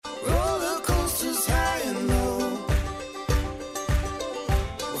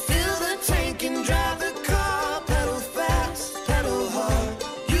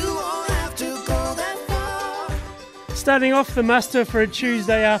Starting off the muster for a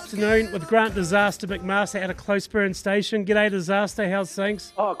Tuesday afternoon with Grant Disaster McMaster at a close burn station. G'day Disaster, how's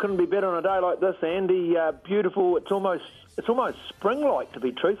things? Oh, it couldn't be better on a day like this, Andy. Beautiful. It's almost spring-like, to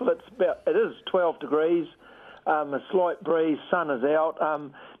be truthful. It is 12 degrees, a slight breeze, sun is out,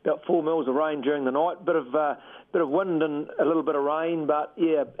 about 4 mils of rain during the night, bit of wind and a little bit of rain, but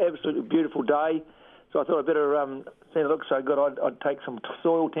yeah, absolutely beautiful day. So I thought I'd better, since it looks so good, I'd take some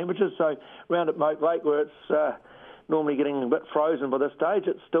soil temperatures. So round at Moat Lake, where it's normally getting a bit frozen by this stage,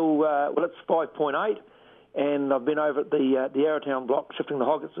 it's still, it's 5.8. And I've been over at the Arrowtown block shifting the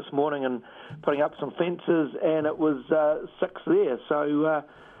hoggets this morning and putting up some fences, and it was 6 there. So,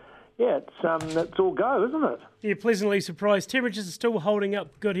 it's all go, isn't it? Yeah, pleasantly surprised. Temperatures are still holding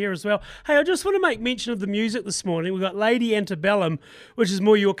up good here as well. Hey, I just want to make mention of the music this morning. We've got Lady Antebellum, which is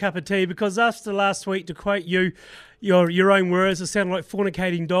more your cup of tea, because after last week, to quote you, your own words, it sounded like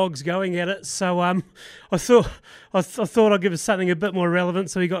fornicating dogs going at it. So I thought I'd give us something a bit more relevant.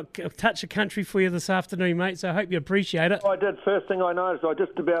 So we got a touch of country for you this afternoon, mate. So I hope you appreciate it. I did. First thing I noticed, I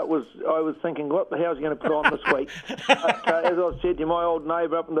was thinking, what the hell's he going to put on this week? But, as I said to my old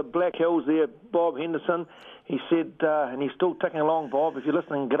neighbour up in the Black Hills there, Bob Henderson, he said, and he's still ticking along, Bob, if you're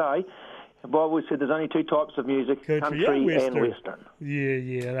listening, g'day. Bob always said there's only two types of music, country and Western.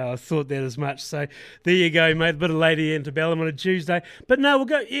 Yeah, no, I thought that as much. So there you go, mate, a bit of Lady Antebellum on a Tuesday. But no, we'll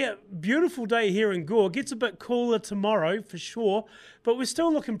go, beautiful day here in Gore. Gets a bit cooler tomorrow, for sure, but we're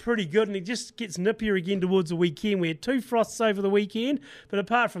still looking pretty good, and it just gets nippier again towards the weekend. We had 2 frosts over the weekend, but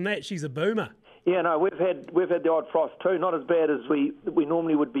apart from that, she's a boomer. Yeah, no, we've had the odd frost too, not as bad as we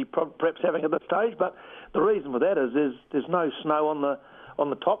normally would be perhaps having at this stage, but the reason for that is there's no snow on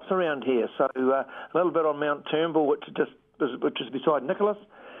the tops around here. So a little bit on Mount Turnbull, which is beside Nicholas,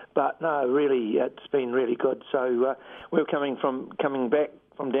 but no, really it's been really good. So we were coming back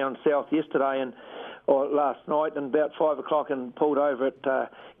from down south yesterday or last night, and about 5 o'clock, and pulled over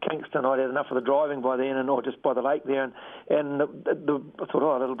at Kingston. I'd had enough of the driving by then, or just by the lake there, and I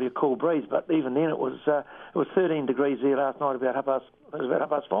thought, it'll be a cool breeze. But even then, it was 13 degrees there last night. About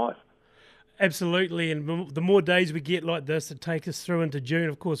 5:30. Absolutely, and the more days we get like this that take us through into June,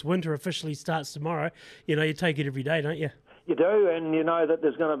 of course, winter officially starts tomorrow. You know, you take it every day, don't you? You do, and you know that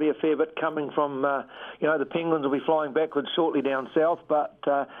there's going to be a fair bit coming from, the penguins will be flying backwards shortly down south, but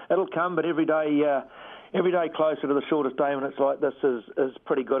it'll come, but every day closer to the shortest day when it's like this is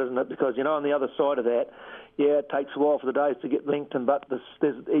pretty good, isn't it? Because, on the other side of that, it takes a while for the days to get lengthened, but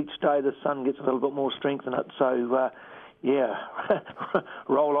each day the sun gets a little bit more strength in it, so,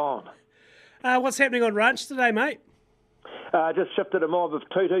 roll on. What's happening on ranch today, mate? Just shifted a mob of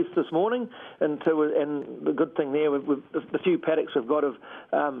tutus this morning, and the good thing there, the few paddocks we've got have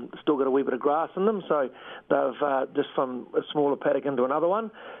still got a wee bit of grass in them, so they've just from a smaller paddock into another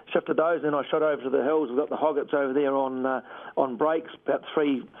one, shifted those, and I shot over to the hills. We've got the hoggets over there on breaks, about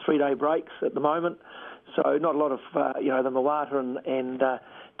three-day breaks at the moment, so not a lot of the mawata and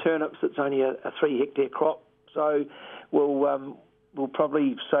turnips. It's only a 3-hectare crop, so we'll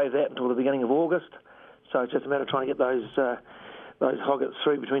probably save that until the beginning of August. So it's just a matter of trying to get those hoggets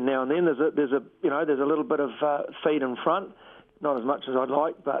through between now and then. There's a little bit of feed in front, not as much as I'd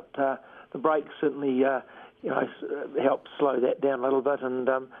like, but the break certainly helps slow that down a little bit. And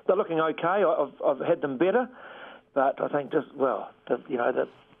they're looking okay. I've had them better, but I think they're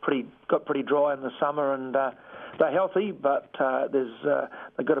got pretty dry in the summer, and they're healthy, but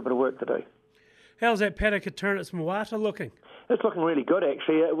they've got a bit of work to do. How's that paddock of turnips mawata looking? It's looking really good,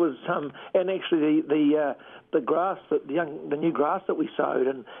 actually. It was, and actually the grass, the new grass that we sowed,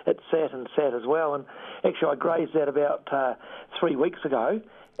 and it sat as well. And actually, I grazed that about 3 weeks ago,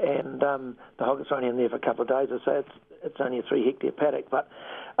 and the hoggets only in there for a couple of days. So it's only a 3-hectare paddock, but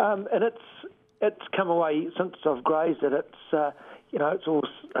and it's come away since I've grazed it. It's all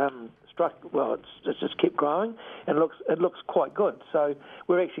struck. Well, it's just kept growing, and it looks quite good. So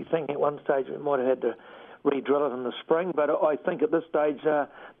we're actually thinking at one stage we might have had to re-drill it in the spring, but I think at this stage, the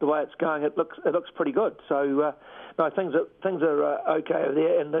way it's going, it looks pretty good. So things are okay over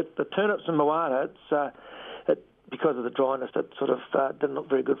there. And the turnips and mawata, because of the dryness, it sort of didn't look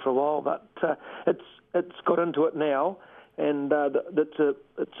very good for a while, but it's got into it now, and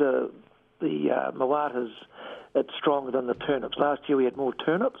the mawata's it's stronger than the turnips. Last year we had more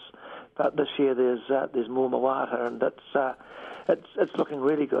turnips, but this year there's more mawata, and it's looking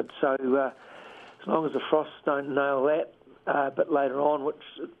really good. So as long as the frosts don't nail that a bit later on, which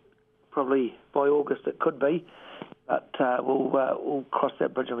probably by August it could be, but we'll cross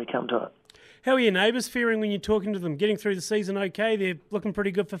that bridge when we come to it. How are your neighbours faring when you're talking to them? Getting through the season okay? They're looking pretty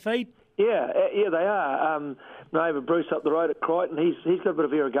good for feed? Yeah, they are. neighbour Bruce up the road at Crichton, he's got a bit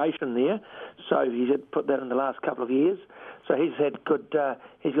of irrigation there, so he's had put that in the last couple of years. So he's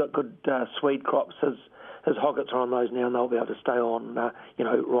got good swede crops. His hoggets are on those now, and they'll be able to stay on,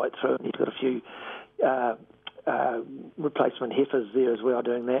 right through. And he's got a few replacement heifers there as well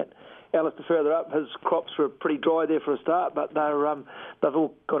doing that. Alistair further up, his crops were pretty dry there for a start, but they've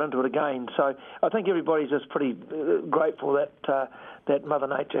all got into it again. So I think everybody's just pretty grateful that Mother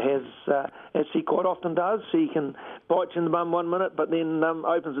Nature has, as she quite often does. She can bite you in the bum one minute, but then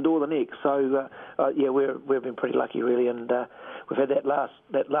opens the door the next. So we've been pretty lucky really, and we've had that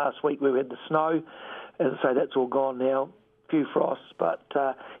last week where we had the snow. As I say, that's all gone now. A few frosts, but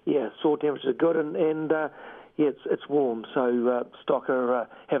soil temperatures are good, and it's warm, so stock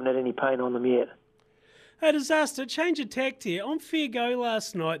haven't had any pain on them yet. A disaster. Change of tact here. On Fair Go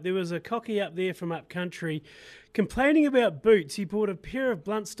last night, there was a cocky up there from up country complaining about boots. He bought a pair of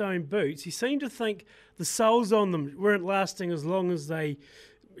Bluntstone boots. He seemed to think the soles on them weren't lasting as long as they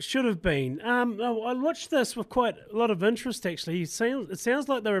should have been. I watched this with quite a lot of interest, actually. It sounds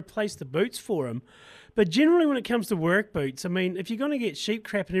like they replaced the boots for him. But generally when it comes to work boots, I mean, if you're going to get sheep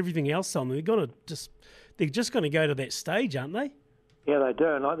crap and everything else on them, they're just going to go to that stage, aren't they? Yeah, they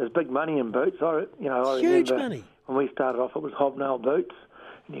do. And there's big money in boots. I Huge remember money. When we started off, it was hobnail boots.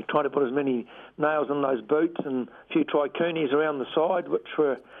 And you try to put as many nails in those boots and a few tricoonies around the side, which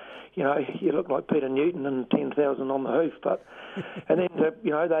were, you look like Peter Newton and 10,000 on the hoof. But and then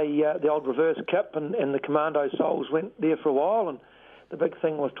the old reverse kip and the commando soles went there for a while. And the big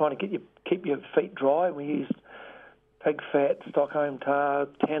thing was trying to keep your feet dry. We used pig fat, Stockholm tar,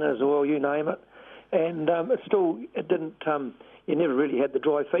 tanner's oil, you name it. And it didn't. You never really had the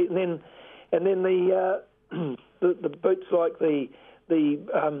dry feet. And then the boots like the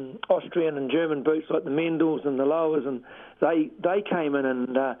Austrian and German boots like the Mendels and the Lowers, and they came in,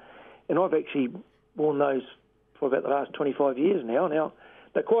 and I've actually worn those for about the last 25 years now. Now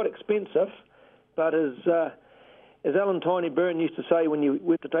they're quite expensive, but as Alan Tiny Byrne used to say when you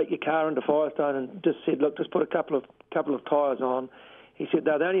went to take your car into Firestone, and just said, look, just put a couple of tyres on. He said,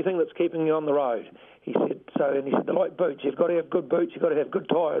 they're the only thing that's keeping you on the road. He said, they're like boots. You've got to have good boots. You've got to have good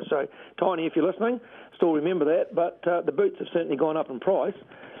tyres. So, Tiny, if you're listening, still remember that. But the boots have certainly gone up in price.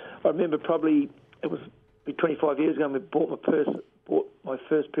 I remember probably it was 25 years ago when we bought my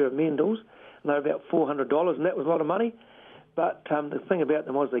first pair of Mendels, and they were about $400, and that was a lot of money. But the thing about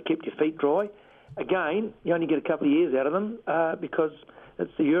them was they kept your feet dry. Again, you only get a couple of years out of them because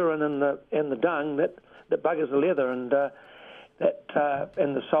it's the urine and the dung that buggers the leather, and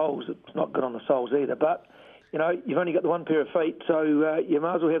and the soles. It's not good on the soles either. But you've only got the one pair of feet, so you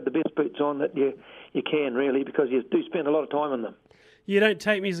might as well have the best boots on that you can really, because you do spend a lot of time in them. You don't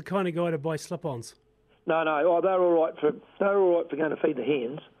take me as the kind of guy to buy slip-ons. No. Oh, they're all right for going to feed the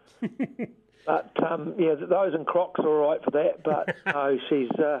hens. But those and Crocs are all right for that. But no,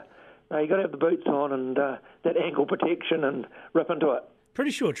 you got to have the boots on and that ankle protection and rip into it.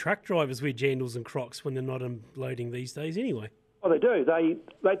 Pretty sure truck drivers wear jandals and Crocs when they're not unloading these days anyway. Oh, they do.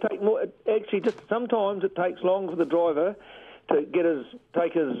 They take more. Actually, just sometimes it takes longer for the driver to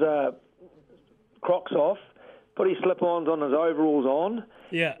take his Crocs off, put his slip-ons on, his overalls on,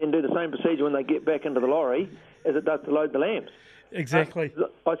 and do the same procedure when they get back into the lorry as it does to load the lambs. Exactly.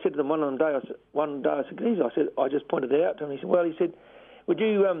 I said to them one day, I said, geez, I just pointed it out to him. He said, would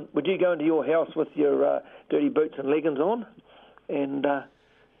you go into your house with your dirty boots and leggings on? And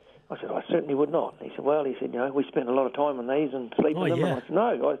I said, I certainly would not. He said, we spend a lot of time on these and sleep in them. Yeah. And I said,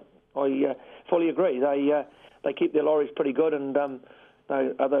 no, I fully agree. They keep their lorries pretty good, and they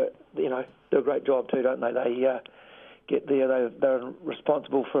do a great job too, don't they? They get there. They're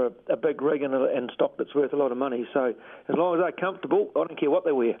responsible for a big rig and stock that's worth a lot of money. So as long as they're comfortable, I don't care what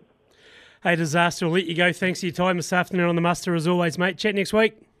they wear. Hey, Disaster, I'll let you go. Thanks for your time this afternoon on the muster as always, mate. Chat next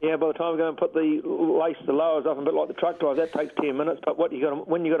week. Yeah, by the time we go and put the lowers up a bit like the truck drive, that takes 10 minutes. But when you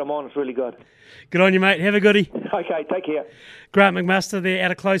got them on, it's really good. Good on you, mate. Have a goodie. Okay, take care. Grant McMaster there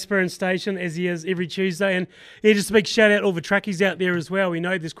out of Closeburn Station, as he is every Tuesday. And just a big shout out to all the truckies out there as well. We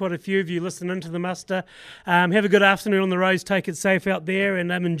know there's quite a few of you listening to the muster. Have a good afternoon on the roads. Take it safe out there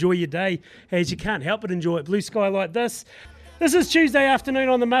and enjoy your day, as you can't help but enjoy it. Blue sky like this. This is Tuesday afternoon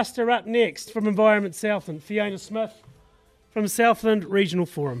on the muster. Up next from Environment Southland, Fiona Smith from Southland Regional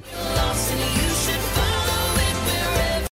Forum.